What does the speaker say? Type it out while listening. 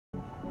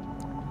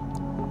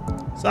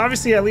So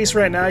obviously, at least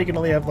right now, you can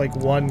only have like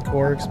one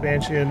core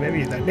expansion.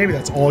 Maybe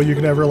that's all you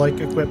can ever like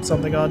equip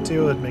something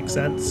onto. It makes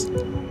sense,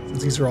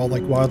 since these are all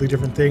like wildly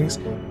different things.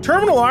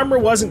 Terminal armor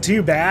wasn't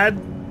too bad.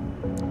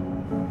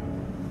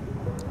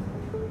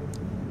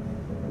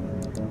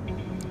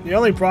 The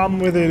only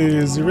problem with it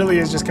is it really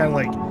is just kind of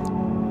like,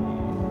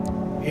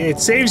 it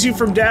saves you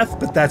from death,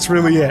 but that's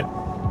really it.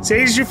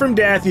 Saves you from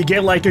death, you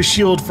get like a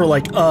shield for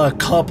like a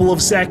couple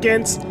of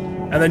seconds,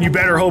 and then you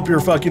better hope you're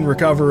fucking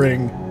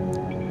recovering.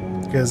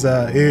 Because,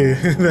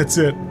 that's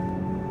it.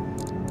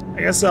 I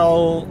guess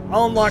I'll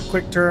unlock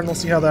Quick Turn, we'll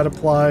see how that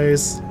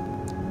applies.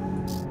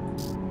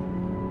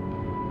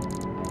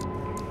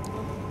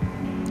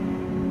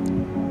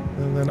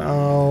 And then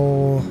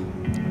I'll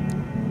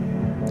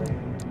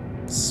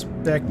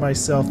spec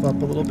myself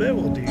up a little bit.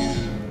 We'll do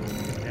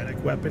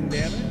kinetic weapon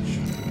damage.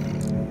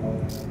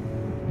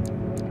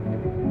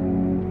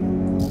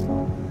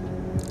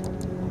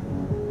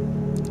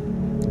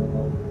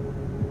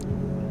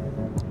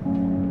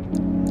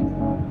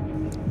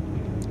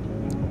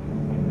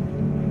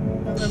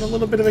 And a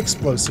little bit of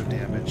explosive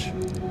damage.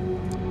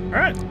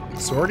 Alright,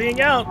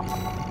 sorting out.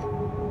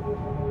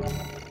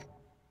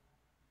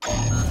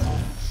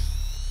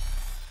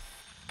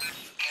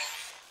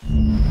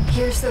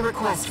 Here's the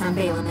request from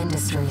GaLm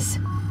Industries.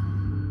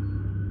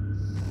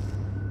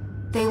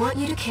 They want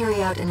you to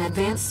carry out an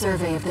advanced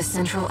survey of the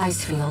central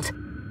ice field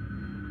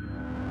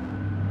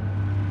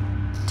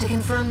to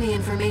confirm the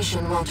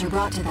information Walter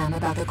brought to them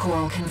about the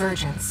coral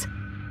convergence.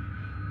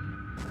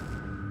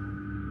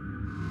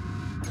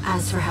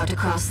 As for how to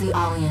cross the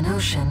Aeolian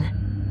Ocean,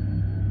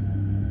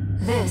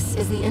 this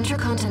is the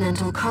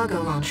intercontinental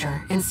cargo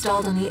launcher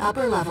installed on the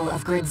upper level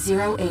of Grid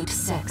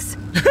 086.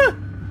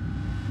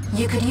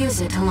 You could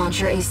use it to launch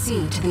your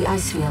AC to the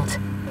ice field.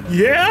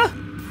 Yeah?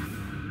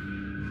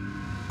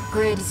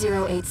 Grid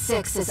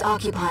 086 is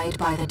occupied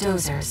by the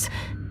Dozers,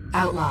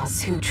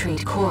 outlaws who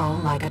treat coral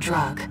like a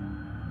drug.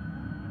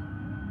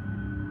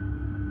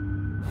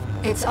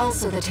 It's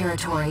also the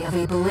territory of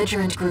a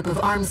belligerent group of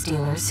arms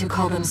dealers who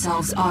call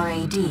themselves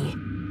RAD.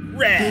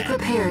 Be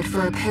prepared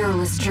for a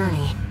perilous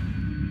journey.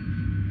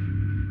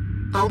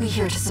 I'll be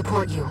here to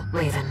support you,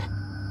 Raven.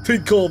 They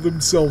call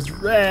themselves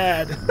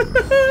RAD.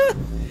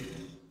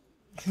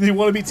 They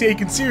want to be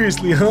taken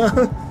seriously,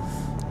 huh?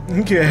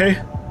 Okay.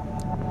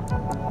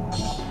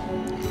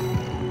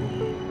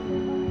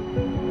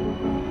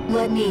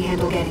 Let me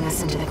handle getting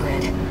us into the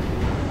grid.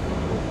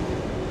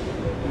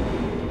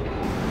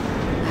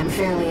 I'm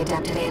fairly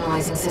adept at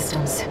analyzing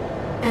systems,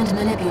 and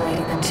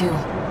manipulating them too.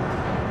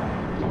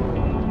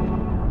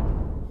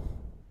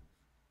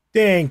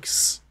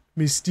 Thanks,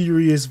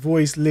 mysterious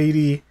voice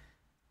lady.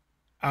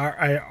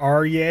 Ayer?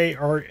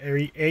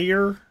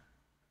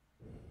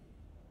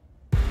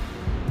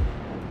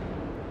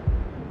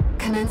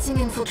 Commencing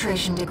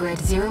infiltration to Grid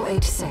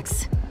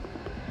 086.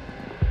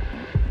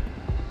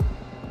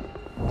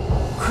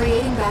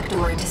 Creating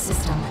backdoor into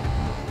system.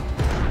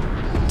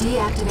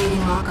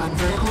 Deactivating lock on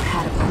vertical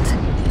catapult.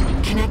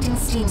 Connecting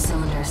steam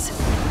cylinders.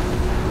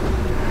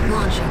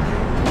 Launching.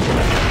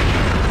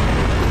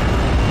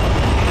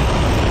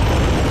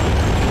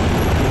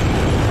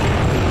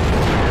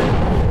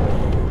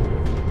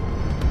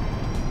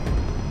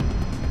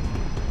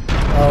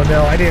 Oh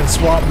no, I didn't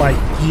swap my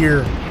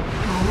gear.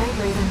 Alright,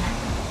 Raven.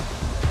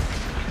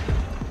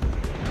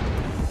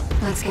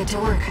 Let's get to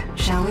work,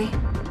 shall we?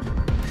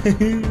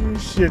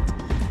 Shit.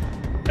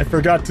 I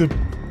forgot to...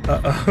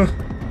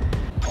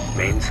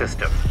 Main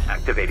system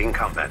activating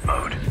combat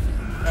mode.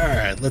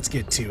 Alright, let's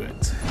get to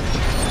it.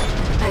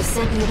 I've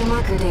sent you the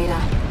marker data.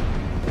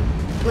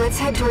 Let's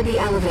head toward the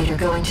elevator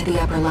going to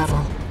the upper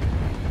level.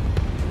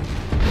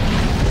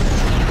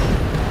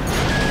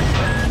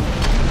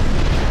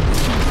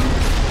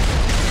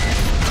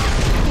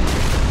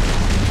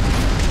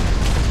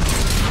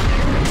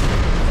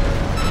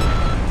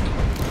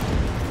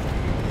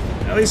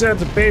 At least I have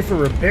to pay for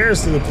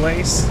repairs to the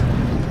place.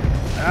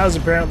 That was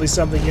apparently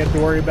something you had to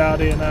worry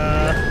about in,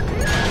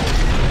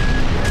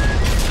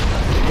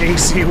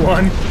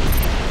 AC1.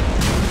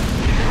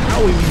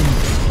 Owie.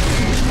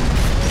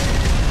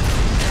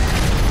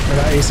 Or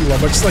not AC1,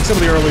 but just like some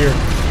of the earlier.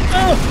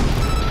 Oh!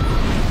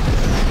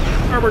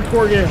 Armored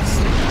core gas.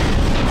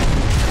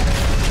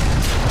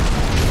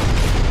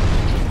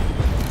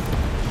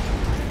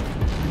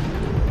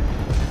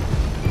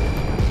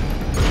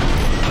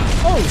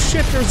 Oh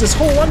shit, there's this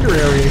whole under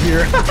area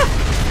here.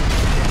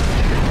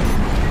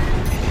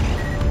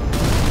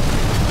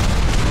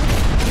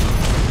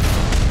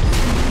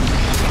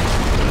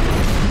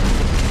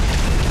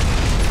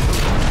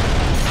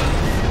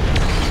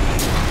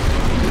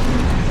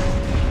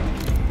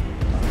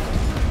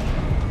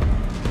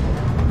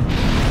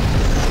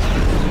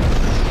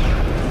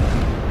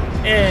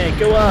 Hey,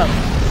 go up.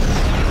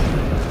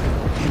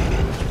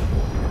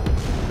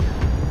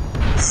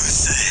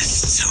 Who's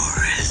this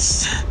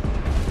tourist?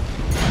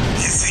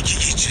 You think you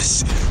can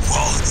just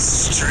waltz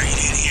straight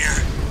in here?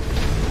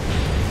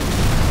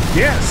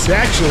 Yes,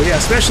 actually, yeah,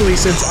 especially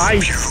since I...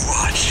 Your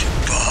watch,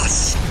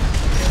 boss.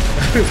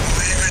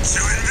 Leave it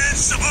to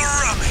Invincible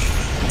Rummy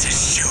to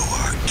show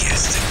our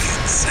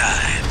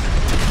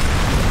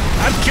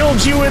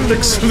killed you in the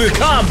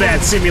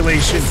combat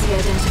simulation. Is he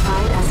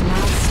identified as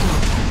Mount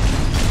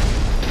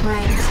Snow?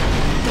 Ranked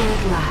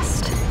dead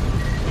last.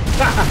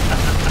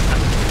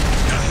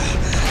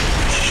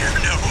 You're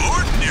no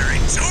ordinary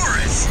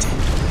tourist.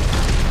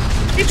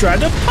 He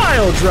tried to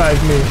pile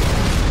drive me.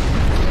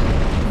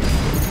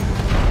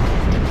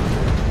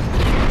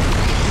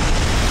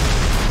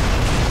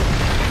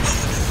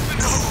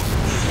 No.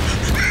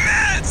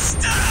 Matt,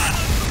 stop!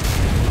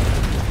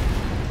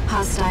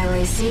 Hostile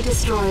AC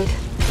destroyed.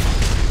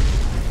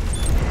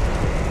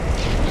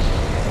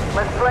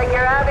 Looks like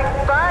you're having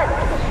fun,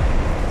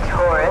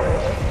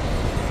 tourist.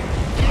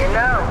 You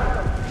know,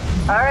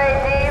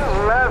 RAD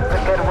loves a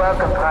good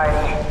welcome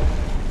party.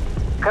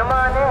 Come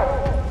on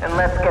in, and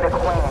let's get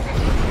acquainted.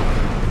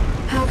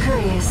 How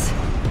curious.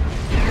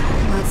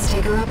 Let's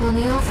take her up on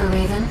the offer,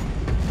 Raven.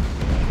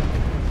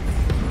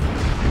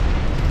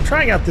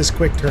 Trying out this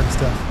quick turn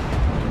stuff.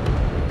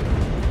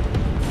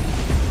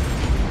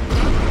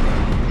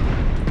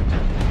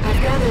 I've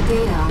gathered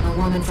data on the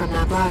woman from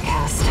that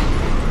broadcast.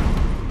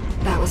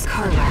 That was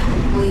Carla,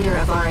 leader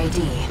of RAD,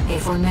 a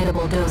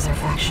formidable dozer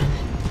faction.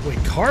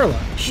 Wait, Carla?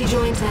 She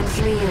joined them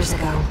 3 years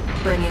ago,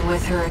 bringing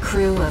with her a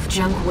crew of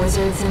junk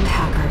wizards and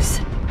hackers.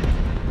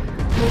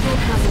 Within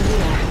half a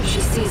year, she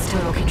seized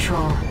total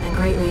control and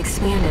greatly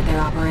expanded their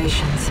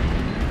operations.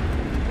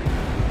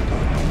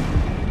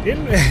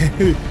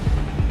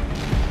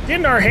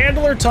 Didn't our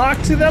handler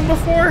talk to them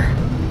before?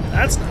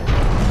 That's not...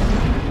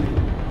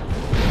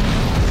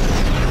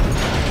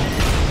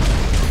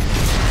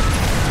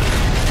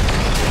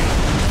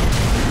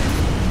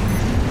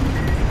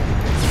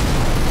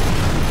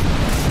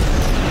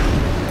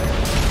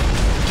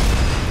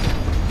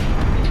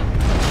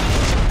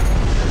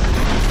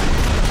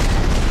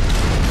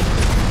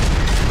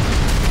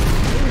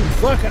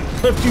 Look, I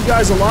left you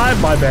guys alive,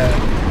 my bad.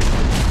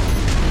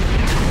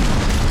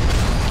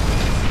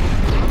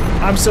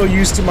 I'm so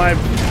used to my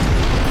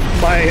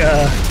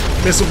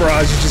missile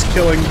barrage just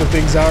killing the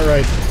things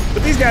outright.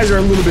 But these guys are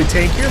a little bit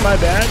tankier, my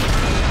bad.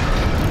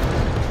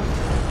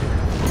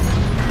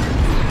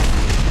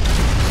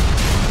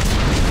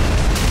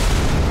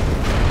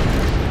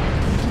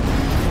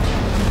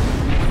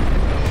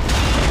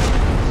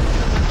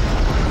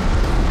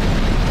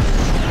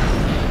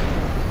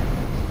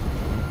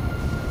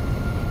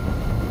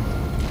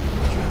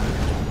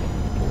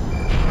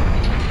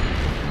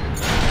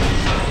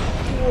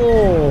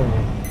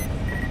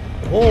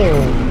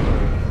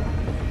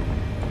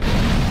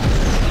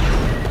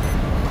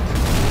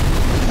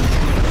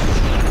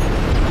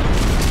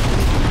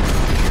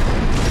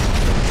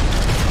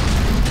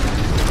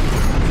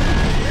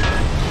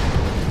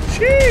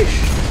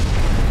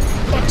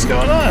 What's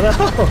going on? Oh.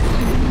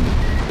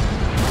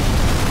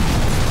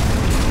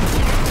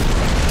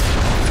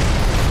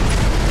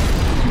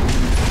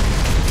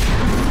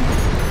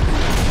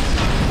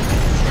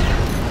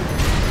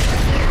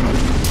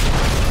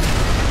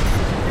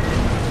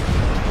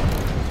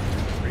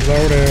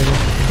 Reloading.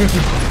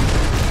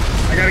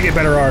 I gotta get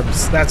better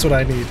arms. That's what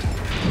I need.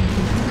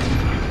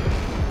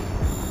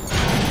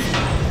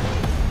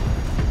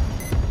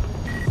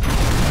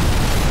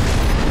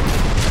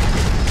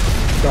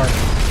 Darn it.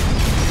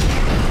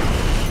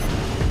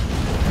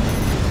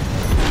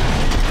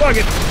 Fuck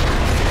it.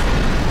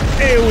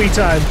 AoE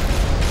time.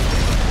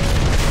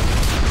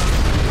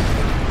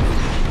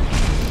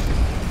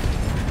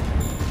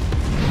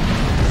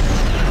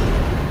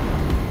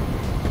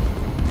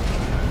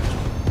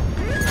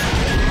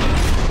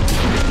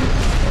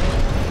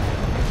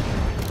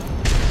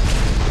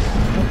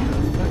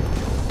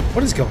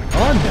 What is going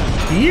on down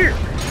here?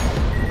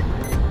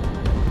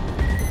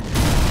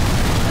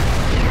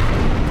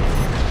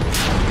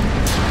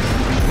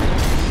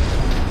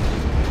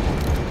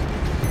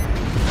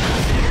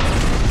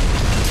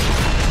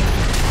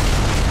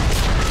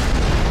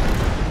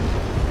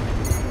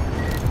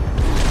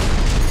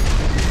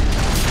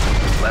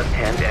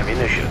 Left-hand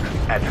ammunition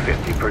at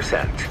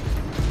 50%.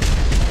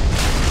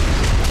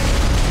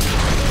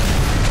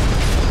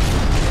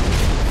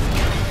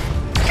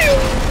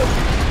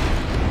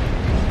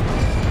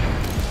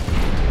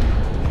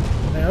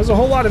 There's a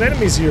whole lot of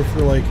enemies here for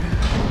like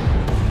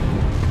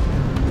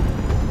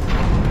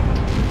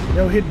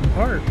no hidden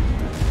part.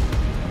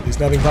 At least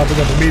nothing popping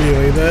up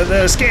immediately.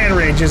 The scan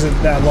range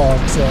isn't that long,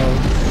 so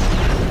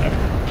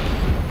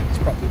that's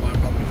probably why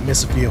I'm probably gonna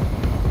miss a few.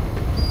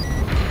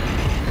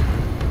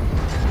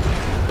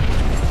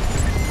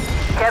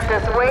 Kept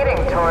us waiting,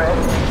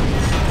 tourist.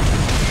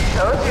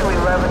 Told you we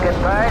love a good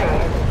party.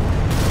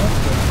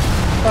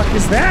 What the fuck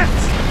is that?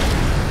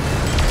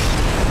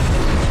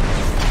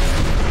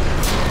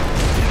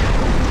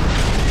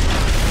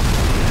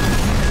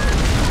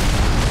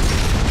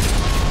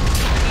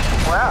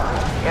 Well,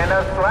 you're no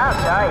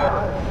slouch, are you?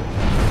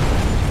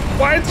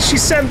 Why did she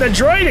send the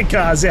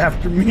droidicons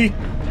after me?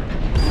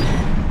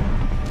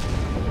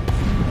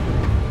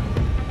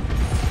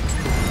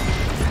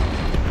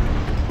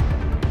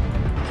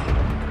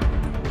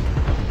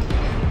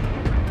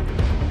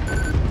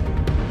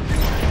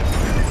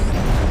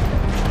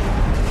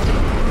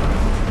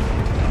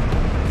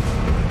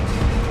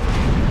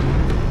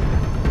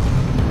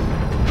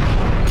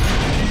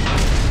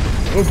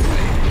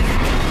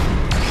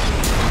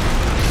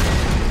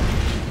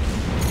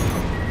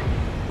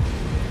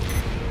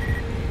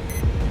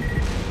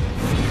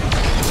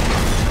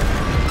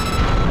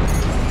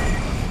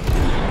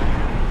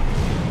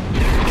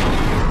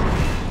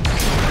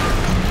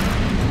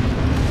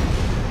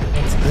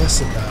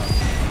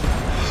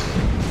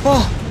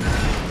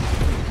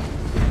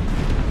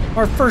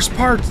 Our first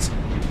parts,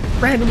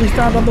 randomly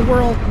found on the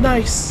world.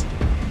 Nice.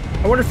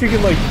 I wonder if you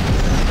can, like,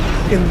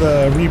 in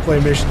the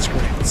replay mission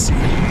screen, see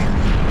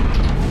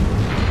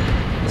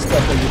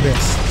stuff that you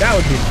missed. That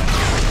would be nice.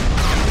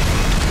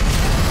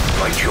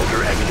 Light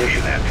shoulder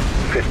ammunition at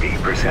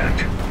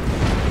 50%.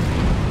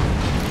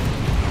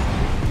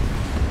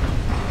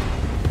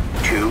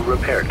 2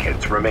 repair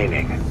kits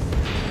remaining.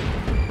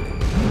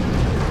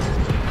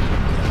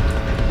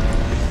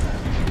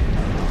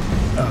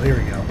 Oh, here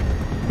we go.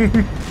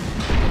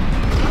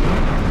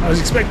 I was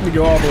expecting to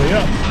go all the way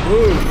up.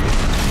 Woo!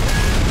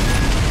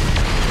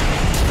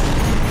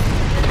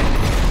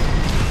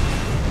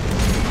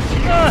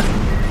 Ah!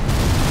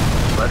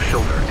 Left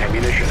shoulder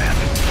ammunition at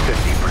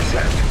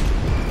 50%.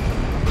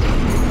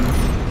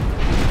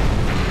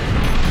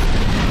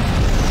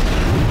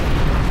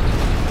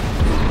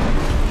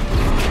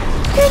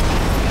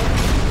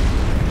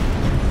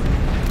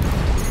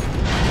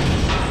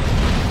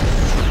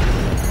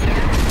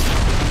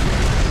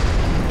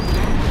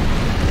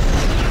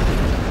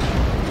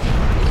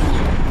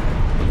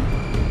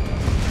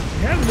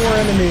 More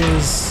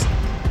enemies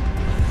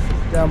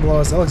down below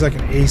us. That looks like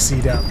an AC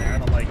down there. I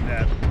don't like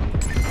that.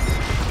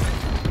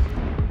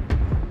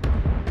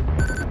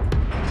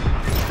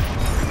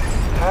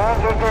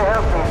 Can't get good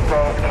help these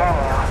days, can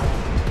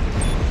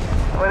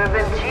you? Would have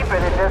been cheaper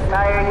to just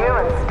hire you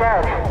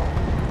instead.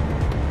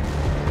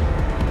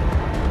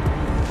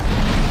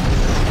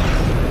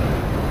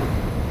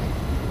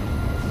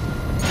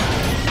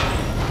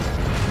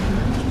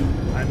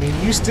 I mean,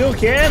 you still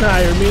can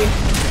hire me.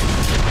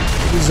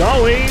 There's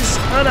always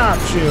an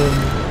option.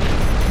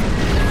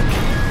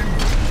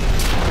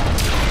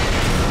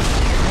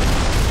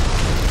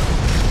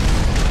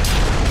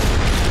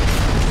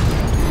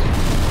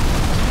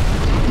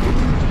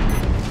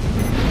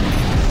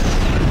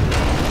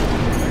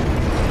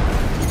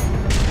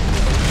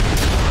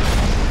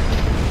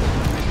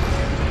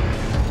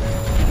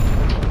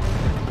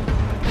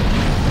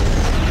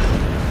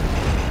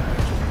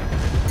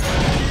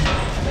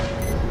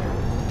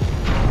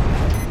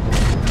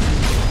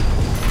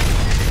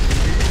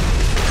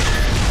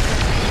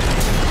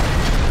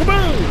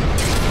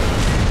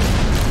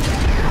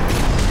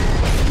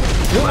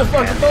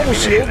 Fucking bubble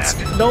shields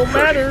don't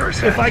matter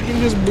if I can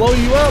just blow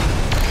you up.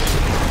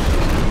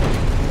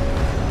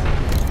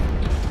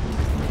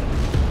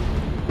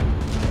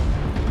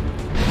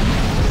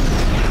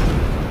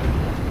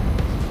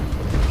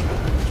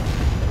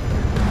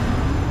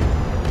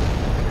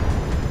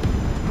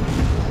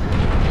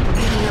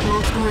 Picking up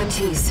multiple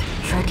MTs.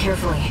 Tread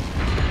carefully.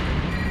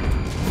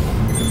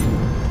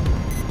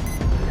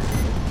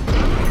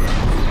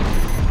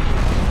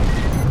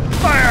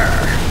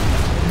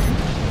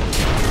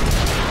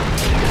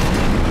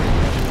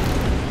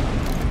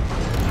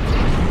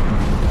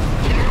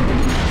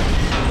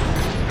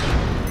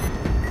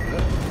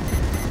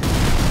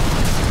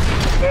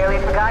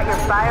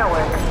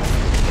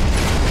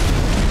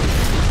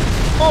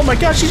 Oh my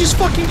gosh, she just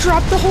fucking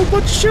dropped a whole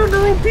bunch of shit on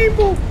her own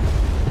people!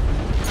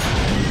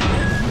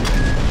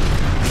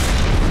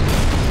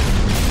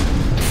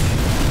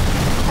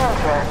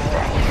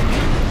 Interesting.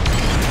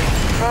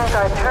 Seems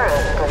our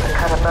turret gets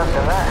cut above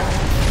the rest.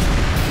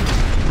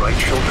 Right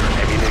shoulder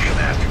ammunition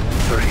at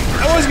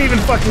 30%. I wasn't even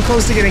fucking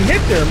close to getting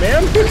hit there,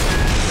 man.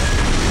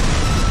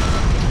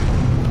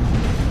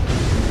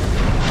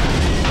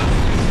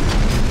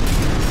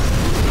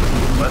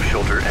 Left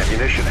shoulder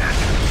ammunition at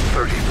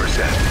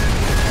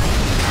 30%.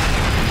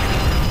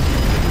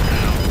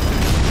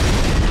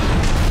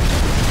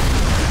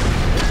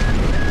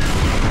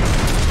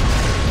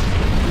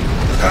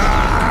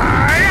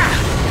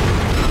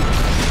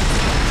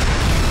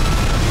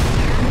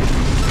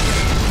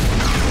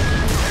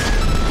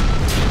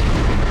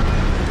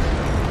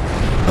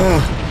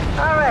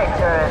 Alright,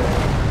 tourist.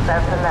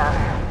 That's enough.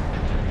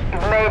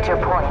 You've made your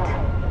point.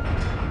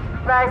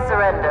 I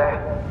surrender.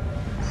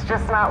 It's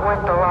just not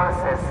worth the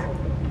losses.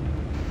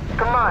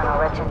 Come on, I'll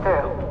let you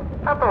through.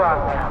 Up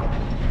along now.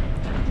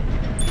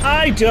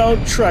 I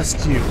don't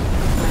trust you.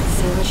 Let's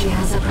see what she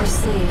has up her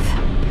sleeve.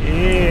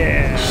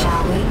 Yeah.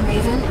 Shall we,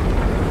 Raven?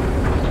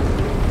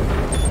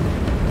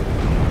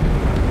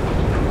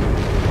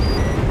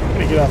 I'm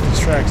gonna get off these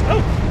tracks.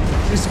 Oh,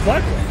 there's the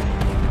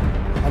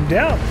platform. I'm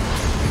down.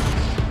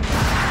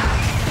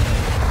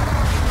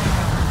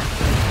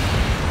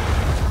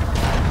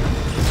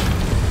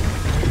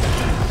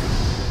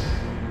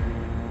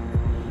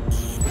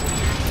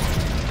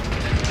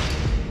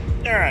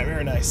 Alright,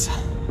 very nice.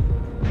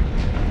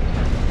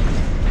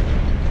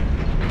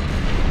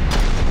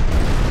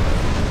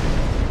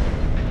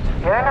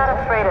 You're not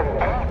afraid of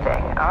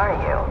anything, are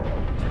you?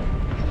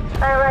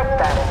 I like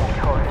that in a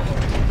tourist.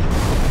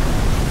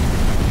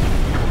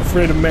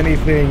 Afraid of many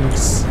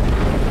things,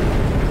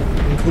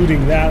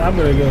 including that. I'm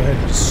gonna go ahead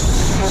and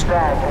Too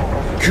bad that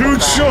this is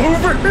gooch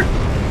over.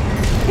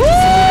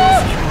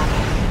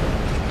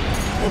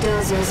 The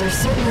Dozers are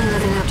certainly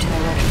living up to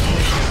their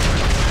reputation.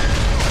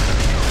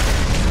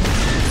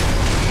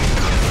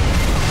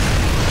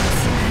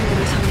 Some kind of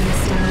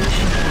autonomous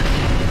demolition.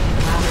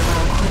 Rather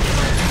well equipped.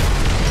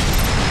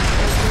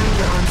 There's no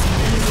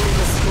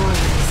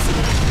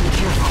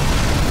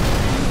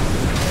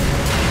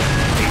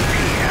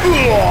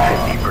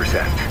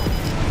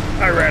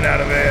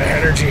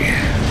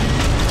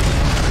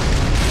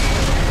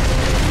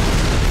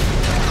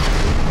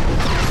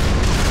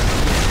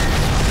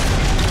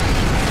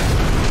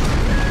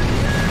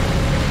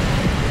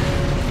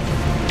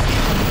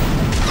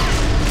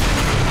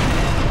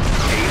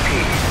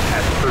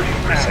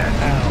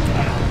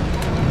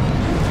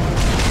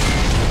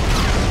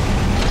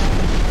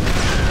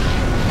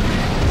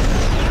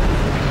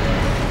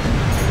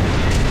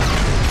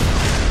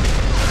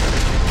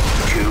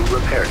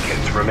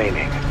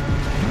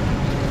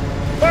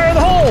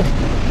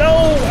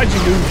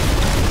move.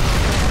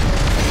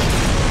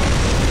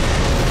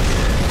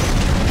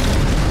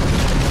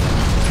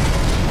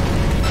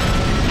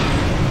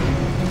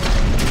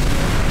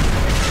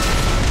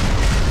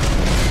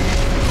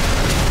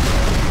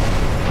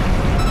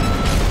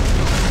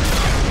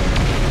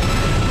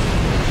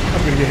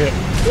 I'm gonna get hit.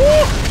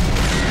 Woo!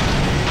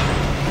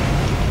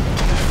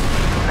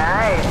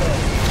 Nice.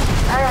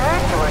 I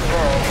heard you were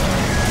good.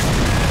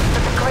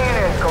 But the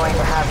cleaner's going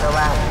to have the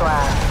last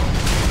laugh.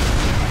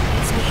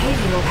 Its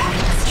behavioral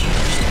pattern has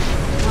changed.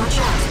 Watch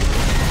out.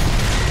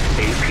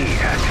 AP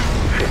at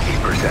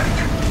 50%.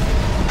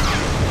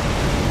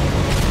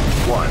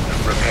 1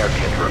 repair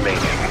kit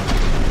remaining.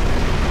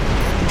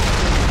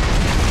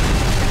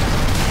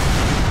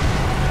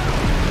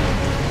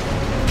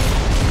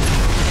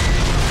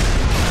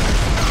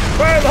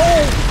 Fire the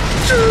hole!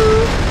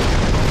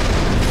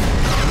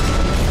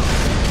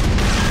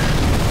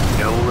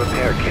 No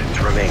repair kits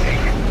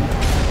remaining.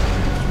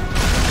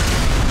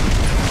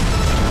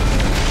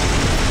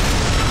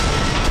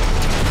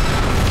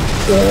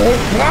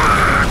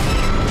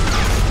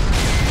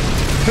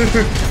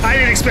 I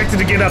didn't expect it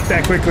to get up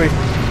that quickly.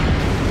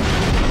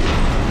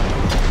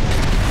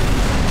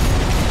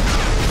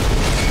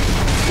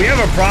 We have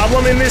a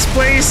problem in this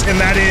place, and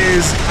that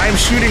is I'm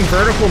shooting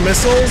vertical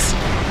missiles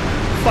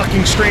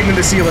fucking straight into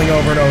the ceiling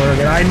over and over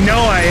again. I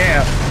know I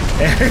am.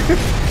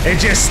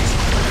 It's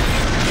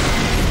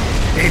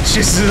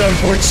just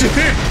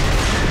unfortunate.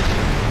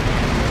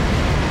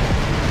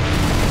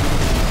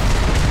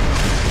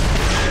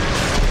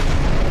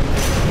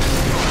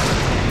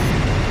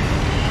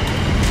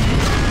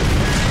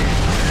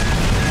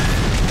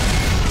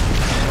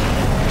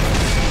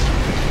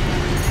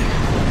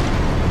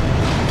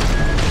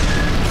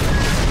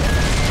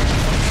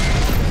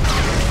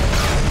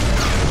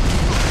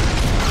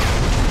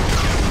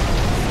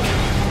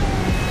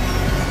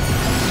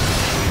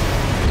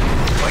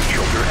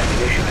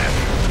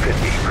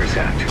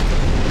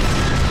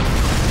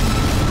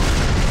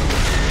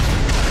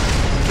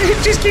 It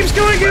just keeps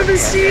going into the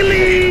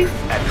ceiling!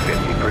 At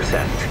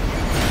 50%.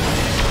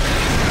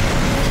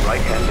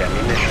 Right-hand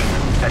ammunition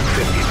at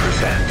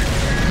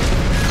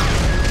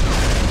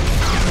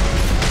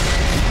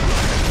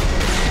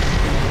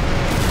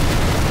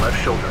 50%.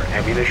 Left shoulder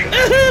ammunition at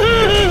 50%.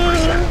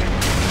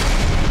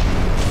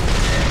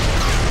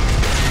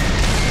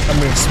 I'm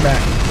gonna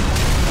smack.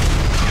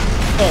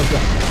 Oh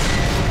god.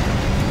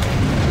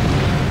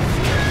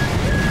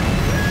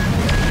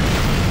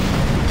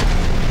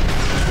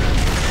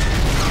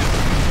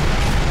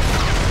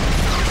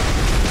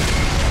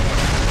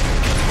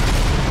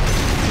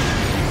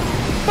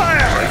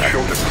 Right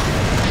shoulder.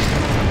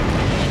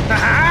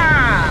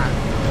 Ha-ha!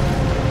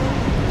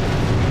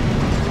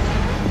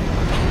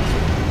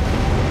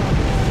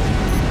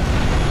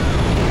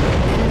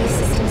 Enemy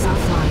systems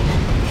offline.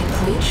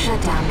 Complete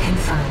shutdown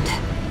confirmed.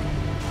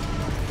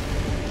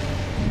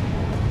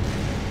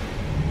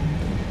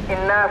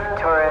 Enough,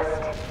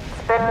 tourist.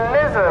 It's been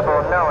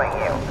miserable knowing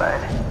you, but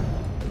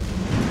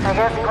I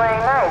guess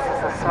playing nice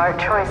is a smart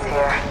choice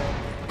here.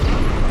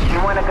 You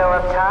want to go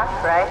up top,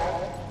 right?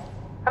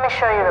 Let me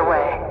show you the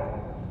way.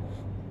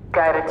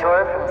 Guided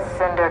tour from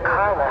Cinder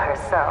Carla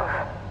herself.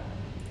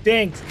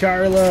 Thanks,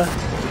 Carla.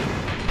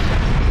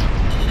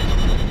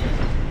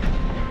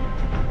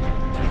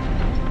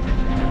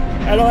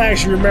 I don't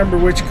actually remember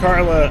which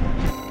Carla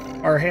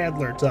our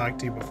handler talked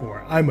to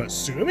before. I'm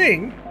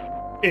assuming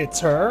it's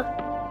her.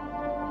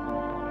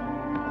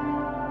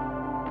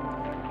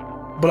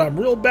 But I'm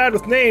real bad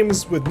with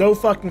names with no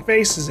fucking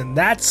faces, and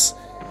that's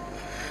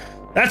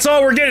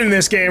all we're getting in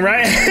this game,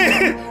 right?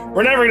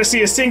 We're never gonna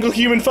see a single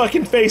human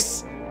fucking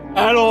face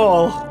at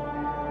all.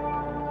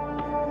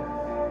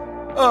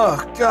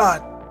 Oh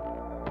god.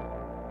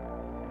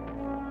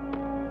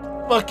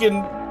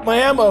 Fucking my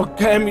ammo.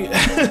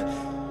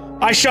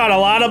 I shot a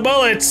lot of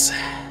bullets.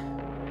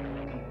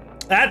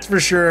 That's for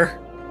sure.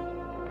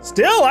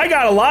 Still, I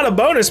got a lot of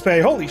bonus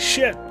pay. Holy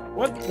shit.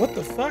 What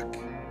the fuck?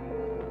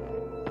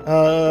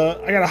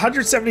 I got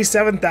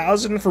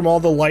 177,000 from all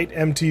the light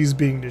MTs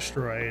being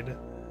destroyed.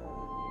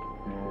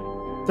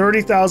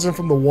 30,000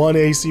 from the one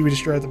AC we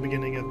destroyed at the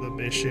beginning of the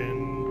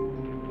mission.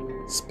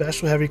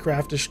 Special heavy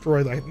craft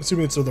destroyed. I'm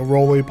assuming it's the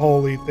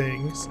roly-poly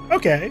things.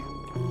 Okay.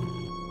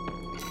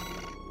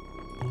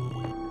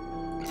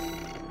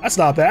 That's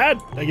not bad,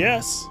 I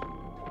guess.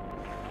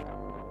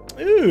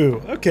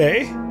 Ooh,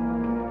 okay.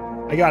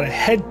 I got a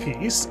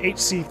headpiece,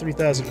 HC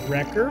 3000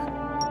 Wrecker.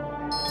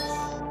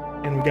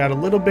 And we got a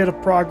little bit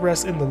of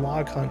progress in the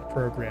log hunt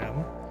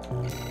program.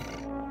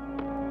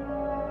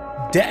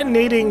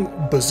 Detonating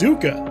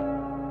bazooka.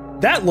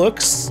 That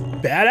looks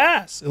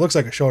badass. It looks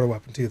like a shoulder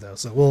weapon too, though.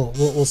 So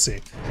we'll see.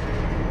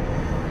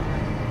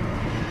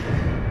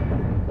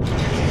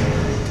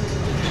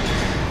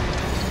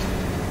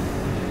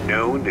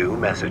 No new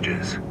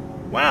messages.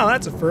 Wow,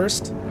 that's a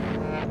first.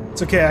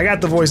 It's okay. I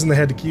got the voice in the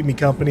head to keep me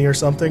company or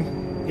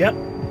something. Yep.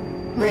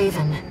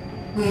 Raven,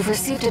 we've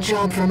received a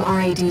job from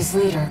RAD's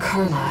leader,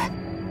 Carla.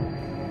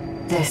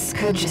 This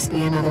could just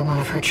be another one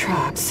of her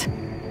traps.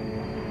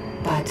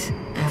 But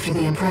after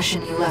the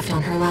impression you left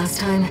on her last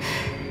time,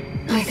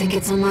 I think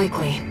it's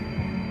unlikely.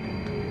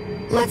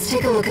 Let's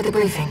take a look at the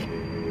briefing.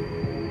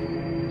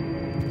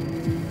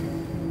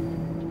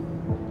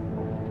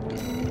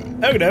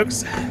 Okie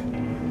dokes.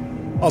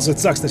 Also, it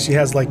sucks that she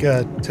has like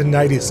a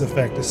tinnitus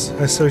effect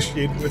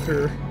associated with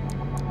her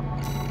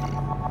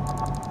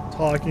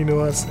talking to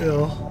us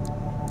still.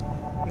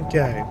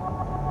 Okay.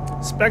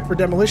 Spec for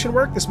demolition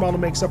work. This model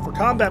makes up for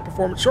combat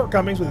performance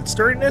shortcomings with its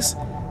sturdiness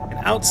and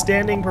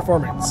outstanding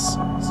performance.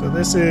 So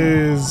this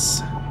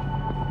is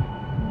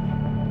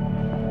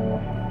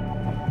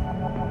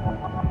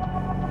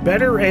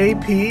better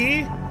AP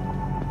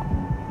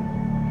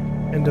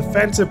and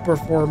defensive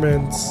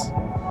performance,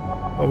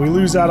 but we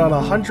lose out on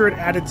 100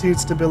 attitude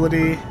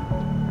stability,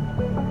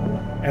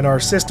 and our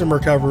system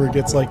recovery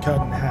gets like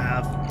cut in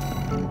half.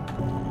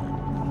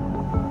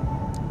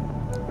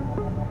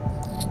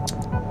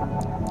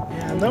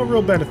 Yeah, no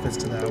real benefits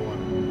to that one.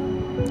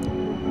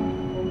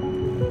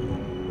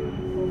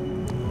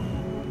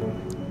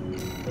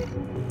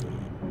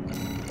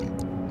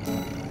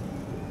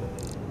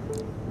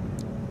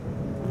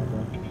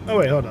 Oh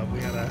wait, hold up. We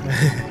gotta.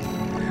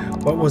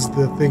 What was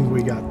the thing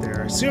we got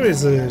there? I assume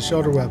it's a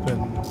shoulder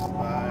weapon.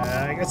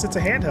 I guess it's a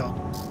handheld.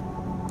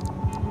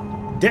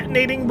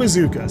 Detonating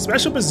bazooka.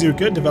 Special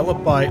bazooka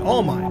developed by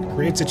Allmind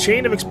creates a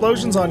chain of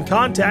explosions on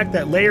contact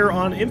that layer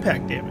on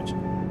impact damage.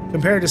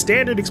 Compared to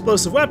standard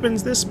explosive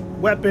weapons, this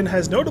weapon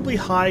has notably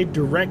high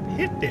direct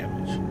hit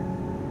damage.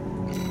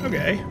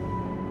 Okay.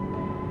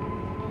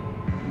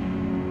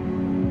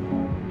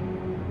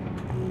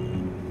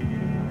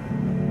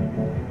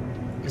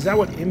 Is that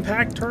what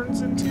impact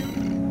turns into?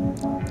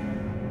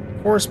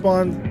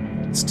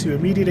 Corresponds to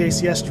immediate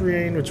ACS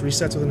drain, which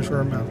resets within a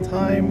short amount of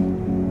time.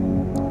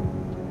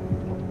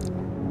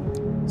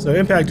 So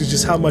impact is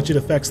just how much it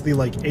affects the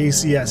like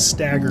ACS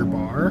stagger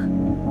bar.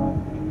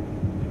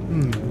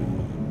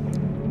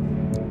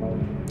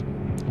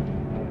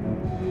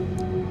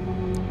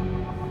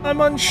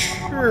 I'm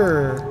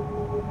unsure.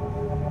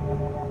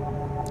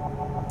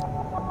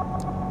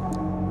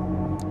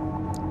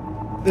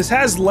 This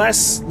has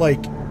less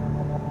like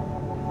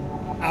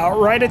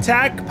outright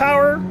attack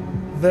power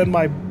than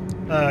my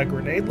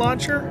grenade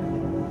launcher,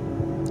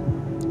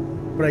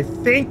 but I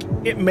think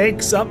it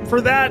makes up for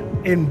that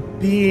in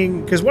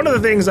being, because one of the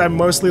things I'm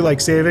mostly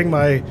like saving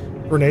my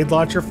grenade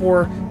launcher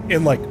for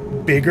in like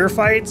bigger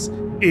fights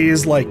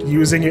is like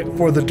using it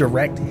for the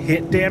direct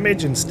hit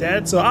damage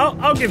instead. So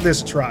I'll give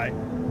this a try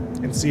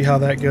and see how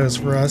that goes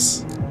for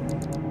us.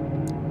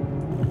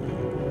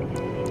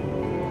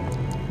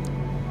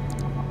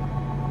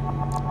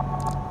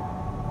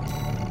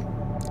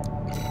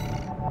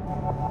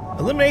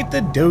 Eliminate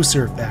the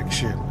Doser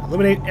faction.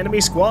 Eliminate enemy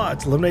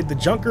squads. Eliminate the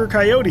Junker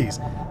Coyotes.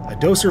 A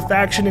Doser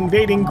faction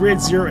invading Grid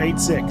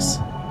 086.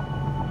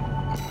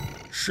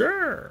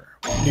 Sure.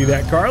 Do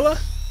that, Carla?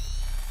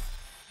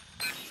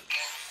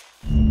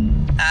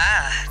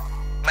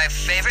 Ah, my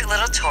favorite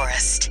little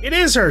tourist. It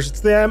is hers.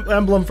 It's the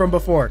emblem from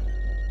before.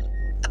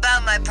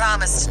 About my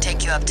promise to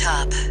take you up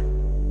top.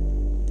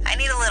 I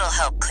need a little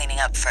help cleaning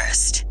up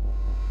first.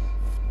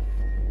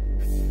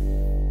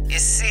 You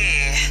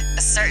see,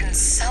 a certain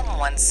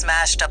someone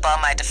smashed up all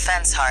my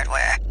defense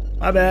hardware.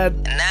 My bad.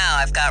 And now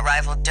I've got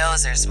rival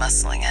dozers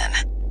muscling in.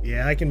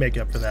 Yeah, I can make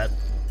up for that.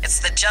 It's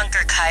the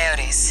Junker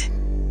Coyotes.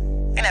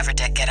 We never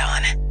did get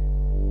on.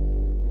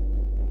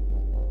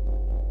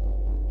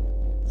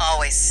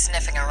 Always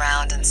sniffing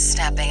around and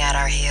snapping at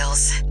our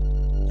heels.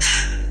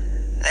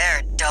 They're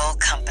a dull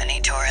company,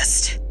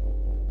 tourist.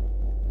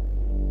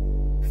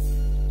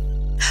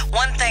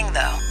 One thing,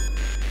 though.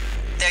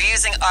 They're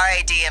using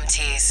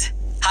RADMTs.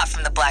 Hot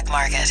from the black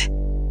market.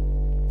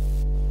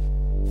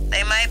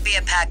 They might be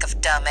a pack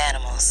of dumb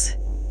animals,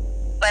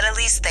 but at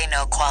least they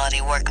know quality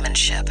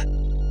workmanship.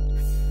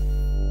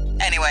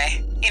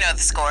 Anyway, you know the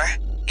score.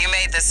 You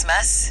made this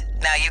mess,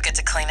 now you get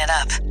to clean it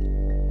up.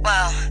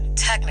 Well,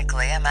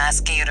 technically, I'm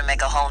asking you to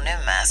make a whole new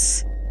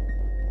mess.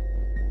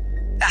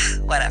 Ah,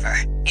 whatever.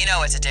 You know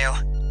what to do.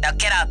 Now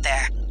get out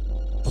there.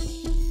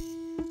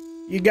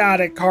 You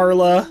got it,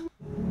 Carla.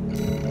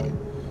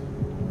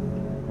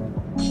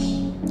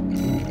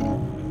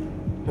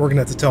 We're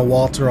gonna have to tell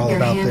Walter all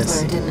about this.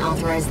 Your handler didn't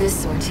authorize this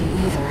sortie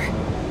either.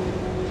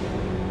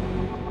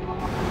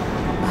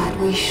 But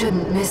we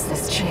shouldn't miss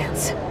this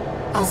chance.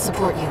 I'll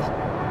support you.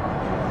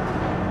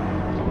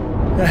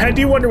 I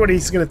do wonder what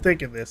he's gonna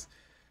think of this.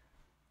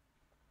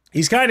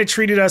 He's kind of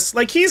treated us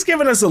like he's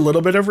given us a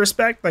little bit of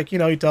respect. Like, you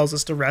know, he tells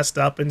us to rest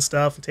up and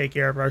stuff and take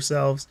care of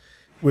ourselves,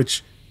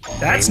 which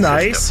that's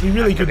nice. He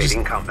really could just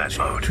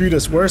treat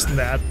us worse than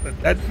that,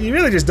 but he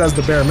really just does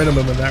the bare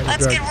minimum in that regard.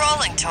 Let's get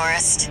rolling,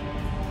 tourist.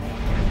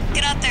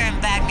 Get out there and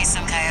bag me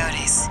some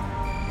coyotes.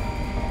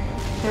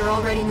 They're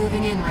already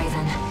moving in,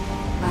 Raven.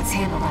 Let's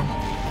handle them.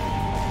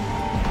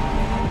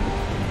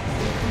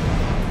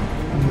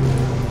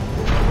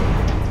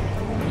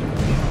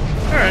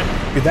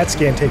 Alright. Dude, that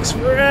scan takes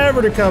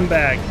forever to come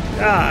back.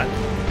 God.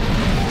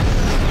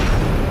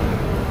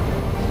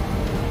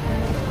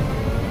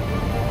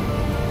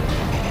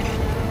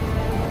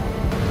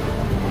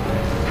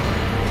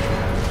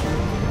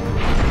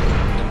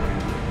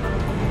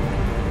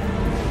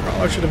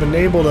 I should have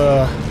enabled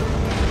a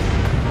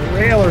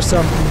rail or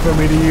something for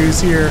me to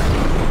use here.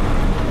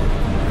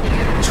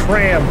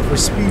 Tram for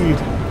speed.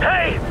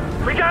 Hey,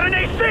 we got an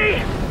AC!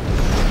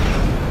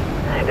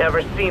 I've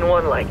never seen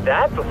one like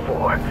that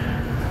before.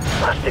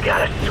 Must have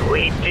got a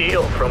sweet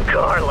deal from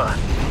Carla.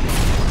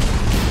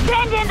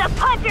 Send in the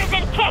punchers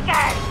and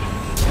kickers!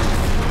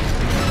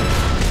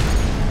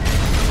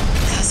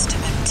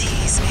 Custom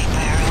MTs made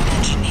by our own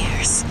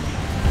engineers.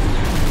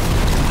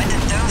 When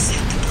did those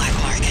hit the black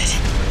market?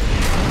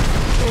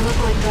 They look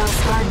like Val's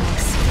guard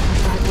mix,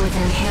 but with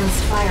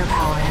enhanced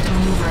firepower and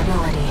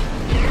maneuverability.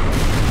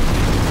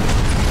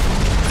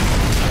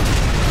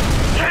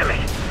 Damn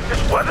it!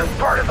 This wasn't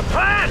part of the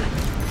plan!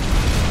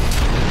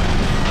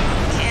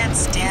 Can't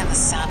stand the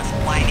sound of a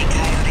whiny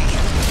coyote.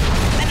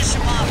 Finish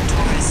him off,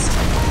 tourist.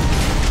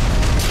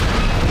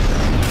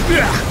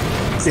 Yeah.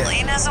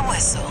 Clean as a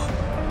whistle.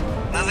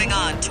 Moving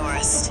on,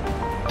 tourist.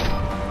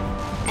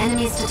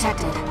 Enemies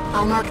detected.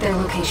 I'll mark their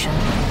location.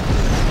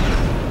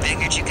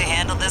 Figured you could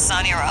handle this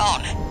on your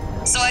own.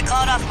 So I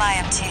called off my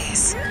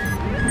MTs.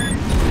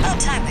 About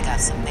time they got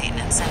some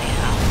maintenance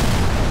anyhow.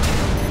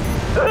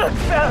 Look,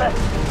 fellas,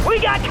 we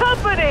got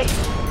company!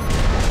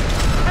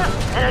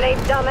 And it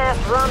ain't dumbass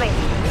Rummy,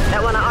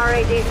 that one of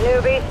RAD's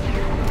newbies.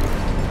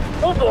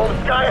 We'll blow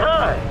them sky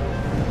high!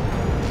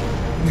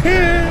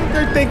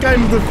 They think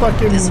I'm the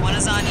fucking... This one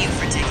is on you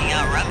for taking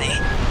out Rummy.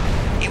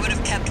 He would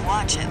have kept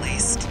watch at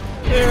least.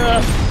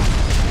 Yeah.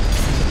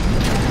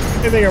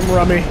 They think I'm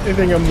Rummy. They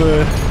think I'm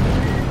the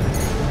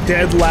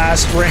dead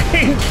last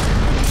rank.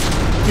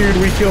 Dude,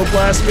 we killed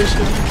last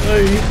mission.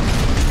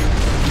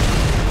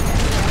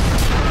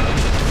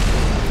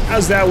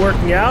 How's that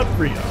working out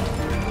for you?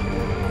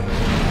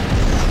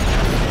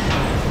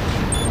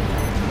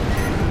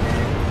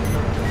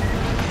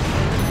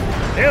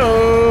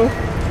 Heyo.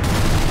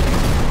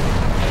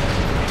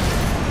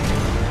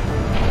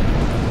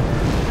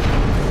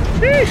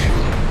 Sheesh.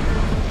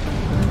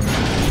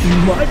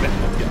 My bad,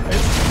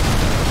 guys.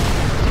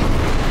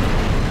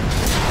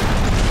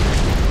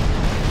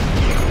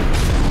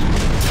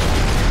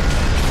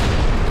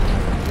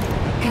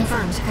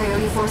 Confirmed.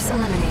 Coyote force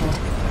eliminated.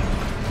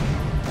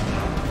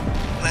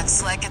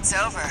 Looks like it's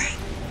over.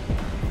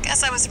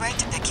 Guess I was right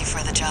to pick you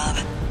for the job.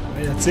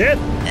 That's it?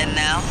 And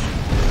now,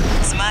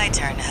 it's my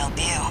turn to help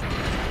you.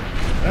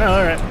 Oh,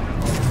 alright.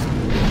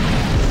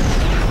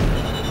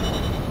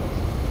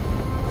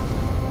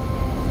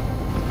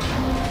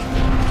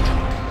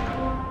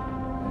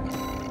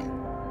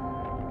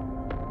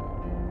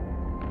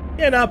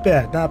 Yeah, not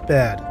bad, not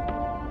bad.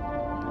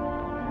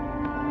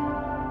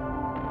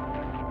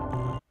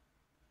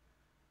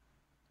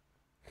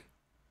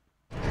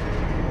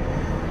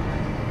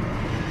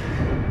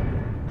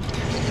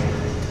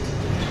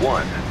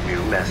 One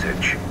new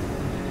message.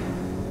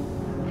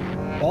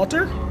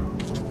 Walter?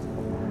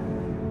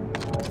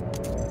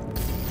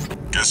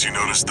 Guess you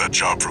noticed that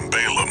job from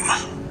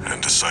GaLm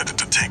and decided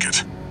to take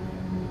it.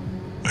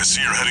 I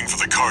see you're heading for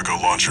the cargo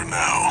launcher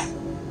now.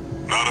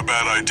 Not a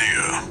bad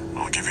idea,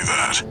 I'll give you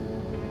that.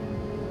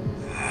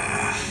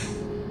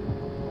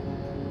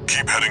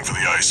 Keep heading for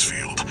the ice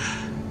field.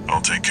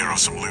 I'll take care of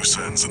some loose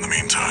ends in the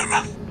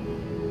meantime.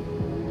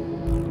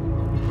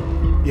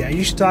 Yeah,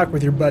 you should talk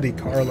with your buddy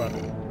Carla.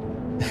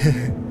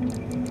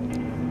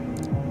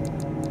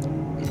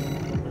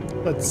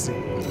 Let's see.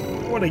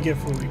 What do I get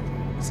for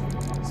some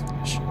of these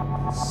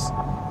missions?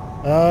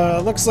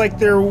 Looks like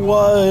there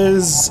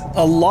was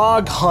a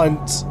log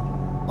hunt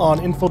on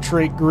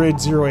Infiltrate Grid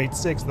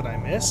 086 that I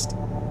missed.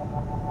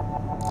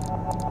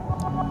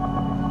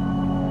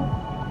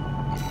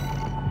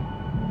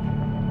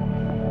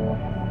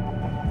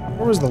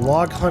 Where was the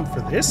log hunt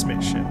for this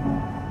mission?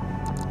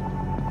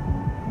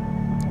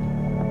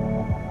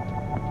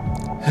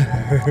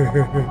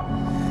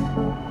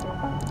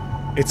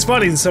 It's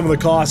funny, some of the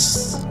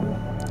costs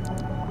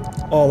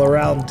all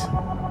around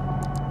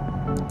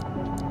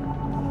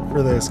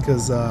for this,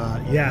 because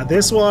yeah,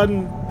 this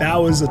one, that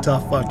was a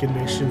tough fucking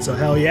mission, so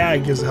hell yeah,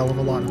 it gives a hell of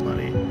a lot of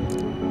money.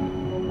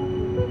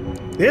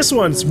 This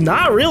one's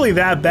not really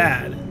that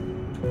bad.